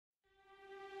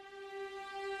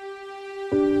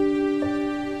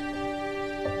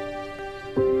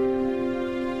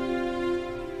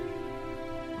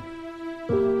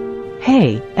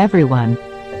everyone.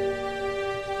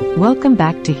 Welcome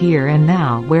back to Here and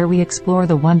Now, where we explore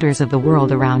the wonders of the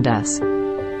world around us.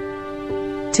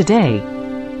 Today,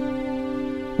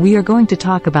 we are going to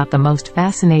talk about the most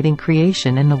fascinating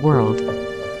creation in the world: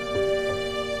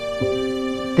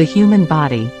 the human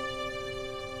body.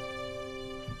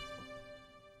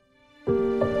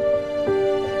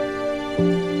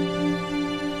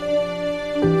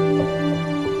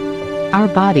 Our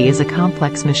body is a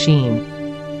complex machine.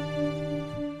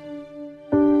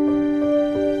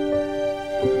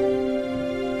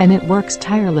 And it works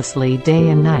tirelessly day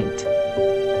and night.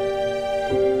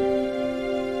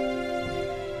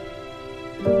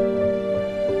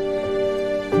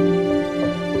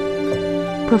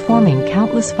 Performing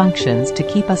countless functions to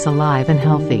keep us alive and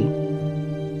healthy.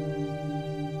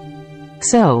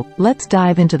 So, let's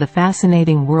dive into the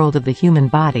fascinating world of the human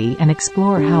body and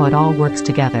explore how it all works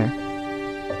together.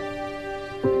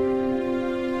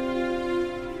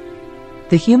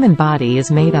 The human body is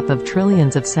made up of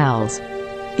trillions of cells,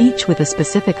 each with a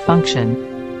specific function,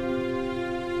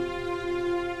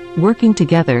 working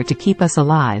together to keep us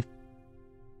alive.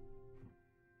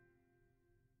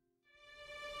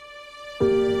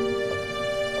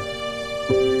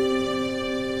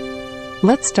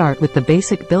 Let's start with the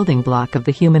basic building block of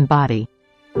the human body: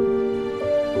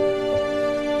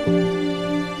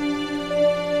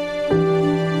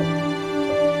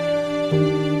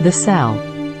 the cell.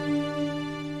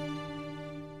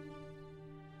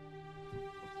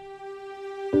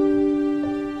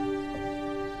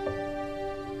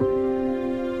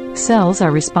 Cells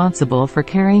are responsible for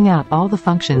carrying out all the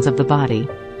functions of the body.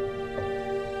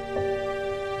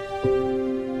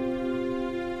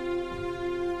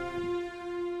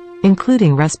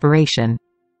 Including respiration,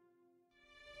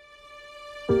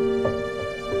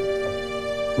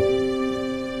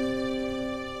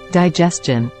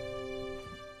 digestion,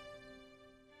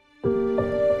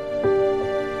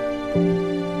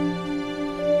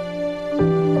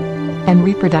 and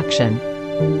reproduction.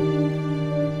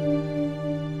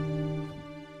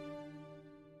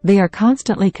 They are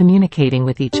constantly communicating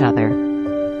with each other,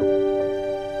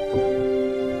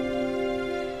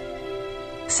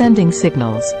 sending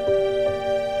signals,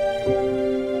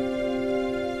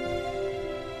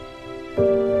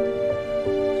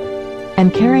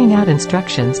 and carrying out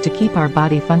instructions to keep our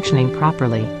body functioning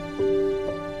properly.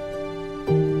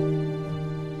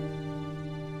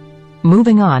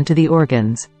 Moving on to the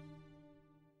organs.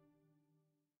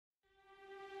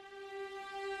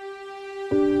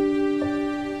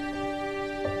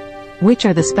 Which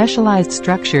are the specialized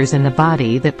structures in the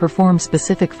body that perform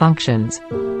specific functions.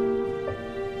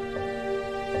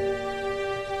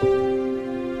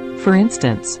 For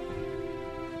instance,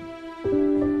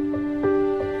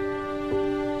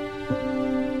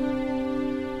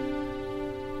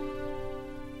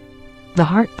 the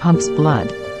heart pumps blood.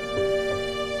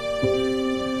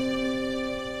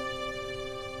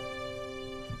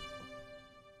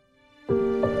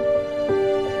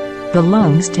 The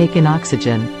lungs take in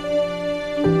oxygen.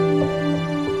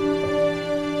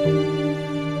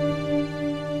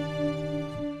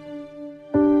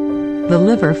 The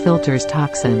liver filters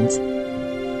toxins.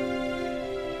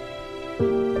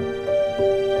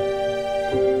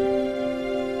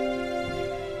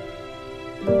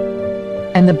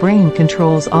 And the brain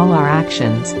controls all our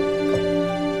actions.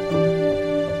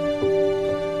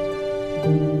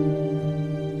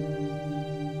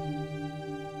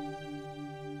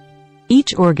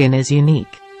 Each organ is unique.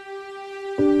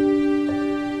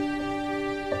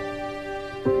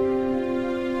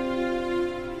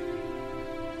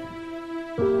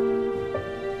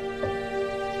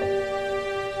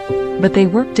 But they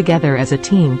work together as a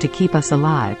team to keep us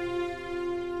alive.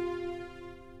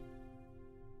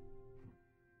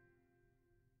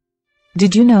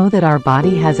 Did you know that our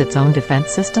body has its own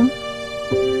defense system?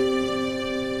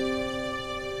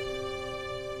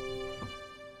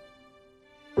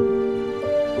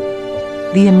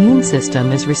 The immune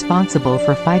system is responsible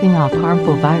for fighting off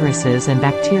harmful viruses and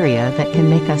bacteria that can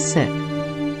make us sick.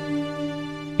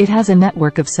 It has a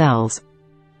network of cells,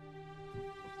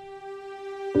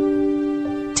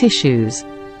 tissues,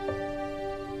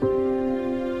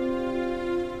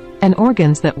 and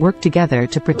organs that work together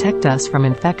to protect us from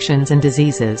infections and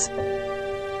diseases.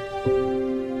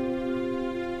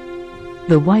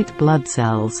 The white blood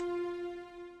cells,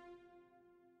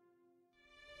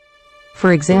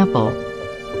 for example,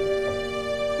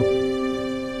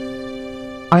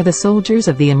 are the soldiers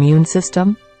of the immune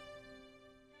system.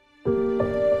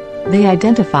 They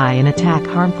identify and attack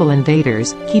harmful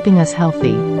invaders, keeping us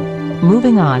healthy.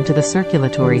 Moving on to the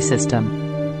circulatory system.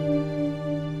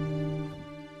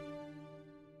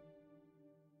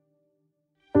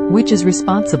 which is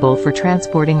responsible for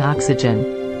transporting oxygen.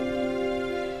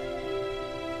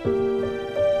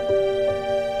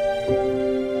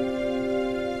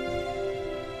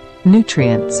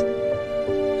 Nutrients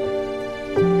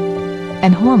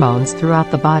and hormones throughout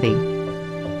the body.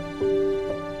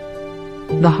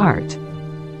 The heart.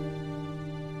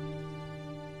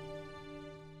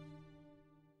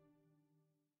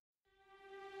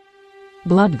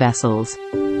 Blood vessels.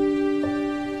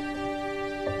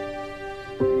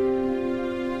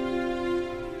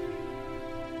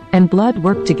 And blood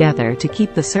work together to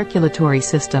keep the circulatory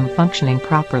system functioning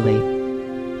properly.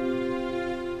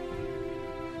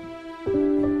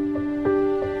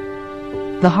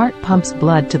 The heart pumps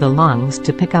blood to the lungs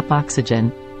to pick up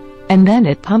oxygen, and then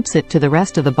it pumps it to the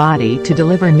rest of the body to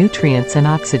deliver nutrients and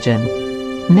oxygen.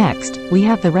 Next, we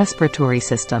have the respiratory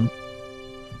system,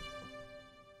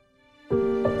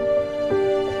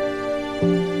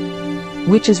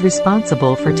 which is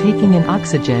responsible for taking in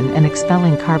oxygen and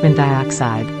expelling carbon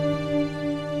dioxide.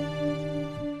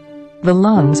 The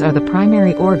lungs are the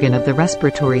primary organ of the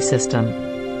respiratory system,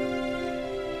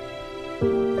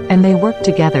 and they work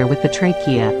together with the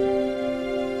trachea.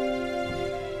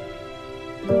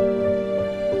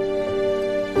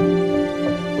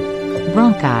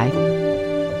 Bronchi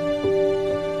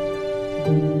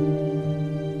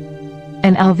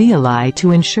and alveoli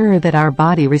to ensure that our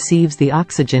body receives the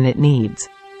oxygen it needs.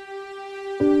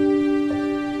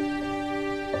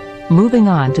 Moving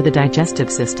on to the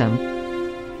digestive system.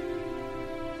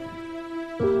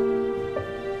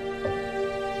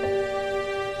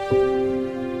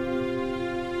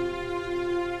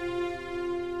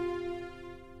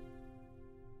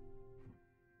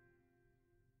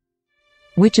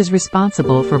 Which is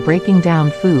responsible for breaking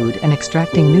down food and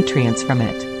extracting nutrients from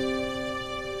it.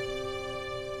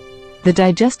 The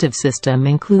digestive system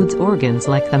includes organs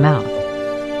like the mouth,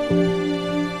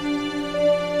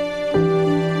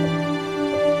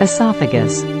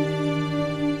 esophagus,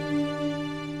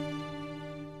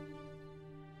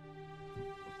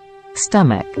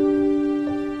 stomach,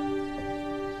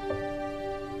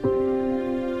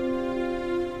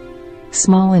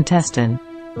 small intestine,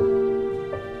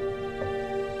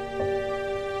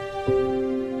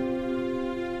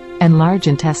 and large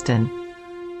intestine.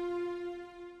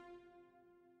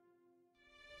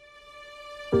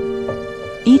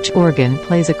 Each organ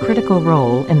plays a critical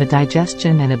role in the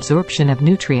digestion and absorption of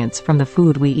nutrients from the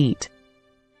food we eat.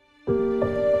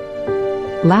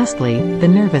 Lastly, the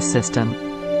nervous system,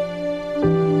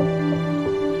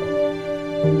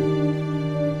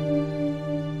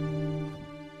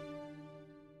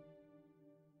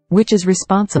 which is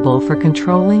responsible for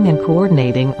controlling and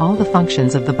coordinating all the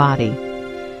functions of the body.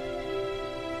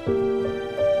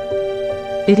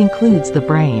 It includes the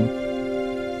brain,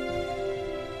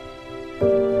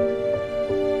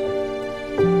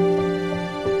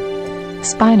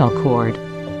 spinal cord,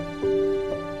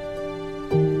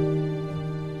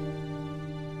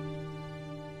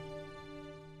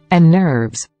 and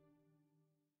nerves.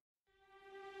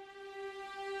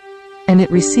 And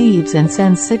it receives and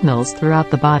sends signals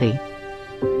throughout the body.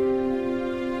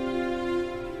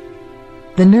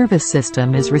 The nervous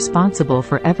system is responsible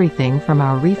for everything from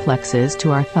our reflexes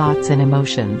to our thoughts and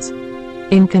emotions.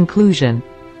 In conclusion,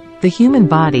 the human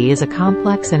body is a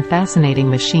complex and fascinating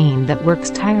machine that works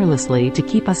tirelessly to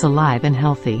keep us alive and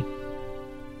healthy.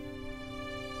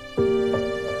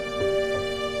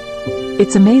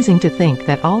 It's amazing to think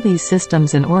that all these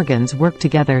systems and organs work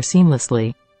together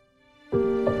seamlessly,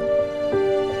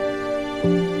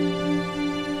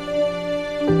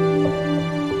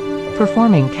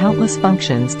 performing countless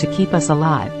functions to keep us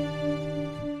alive.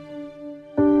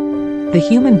 The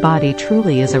human body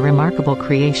truly is a remarkable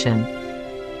creation.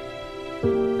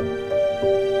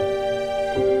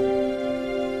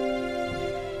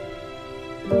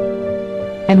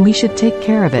 And we should take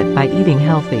care of it by eating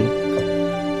healthy,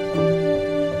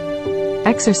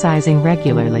 exercising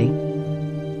regularly,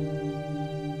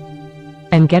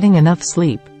 and getting enough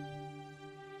sleep.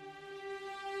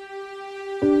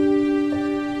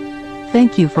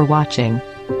 Thank you for watching.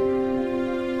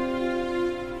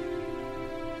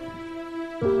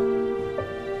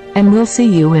 And we'll see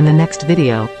you in the next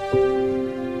video.